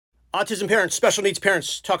Autism parents, special needs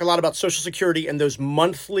parents talk a lot about Social Security and those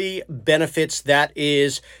monthly benefits that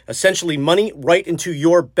is essentially money right into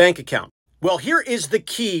your bank account. Well, here is the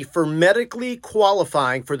key for medically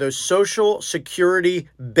qualifying for those Social Security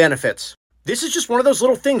benefits. This is just one of those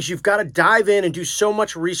little things. You've got to dive in and do so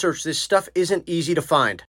much research. This stuff isn't easy to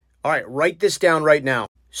find. All right, write this down right now.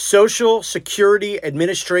 Social Security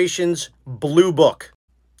Administration's Blue Book.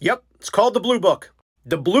 Yep, it's called the Blue Book.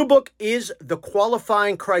 The Blue Book is the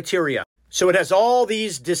qualifying criteria. So it has all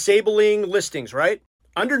these disabling listings, right?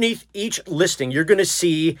 Underneath each listing, you're going to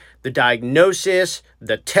see the diagnosis,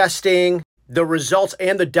 the testing, the results,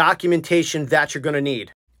 and the documentation that you're going to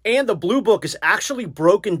need. And the Blue Book is actually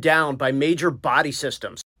broken down by major body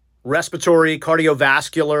systems: respiratory,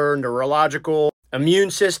 cardiovascular, neurological, immune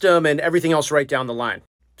system, and everything else right down the line.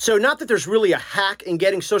 So not that there's really a hack in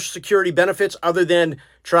getting Social Security benefits other than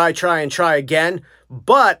try again,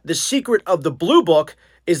 but the secret of the Blue Book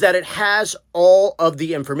is that it has all of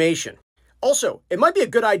the information. Also, it might be a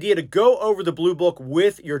good idea to go over the Blue Book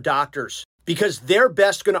with your doctors because they're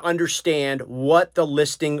best going to understand what the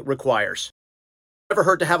listing requires. Never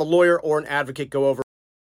hurt to have a lawyer or an advocate go over.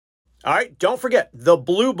 All right, don't forget the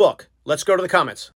Blue Book. Let's go to the comments.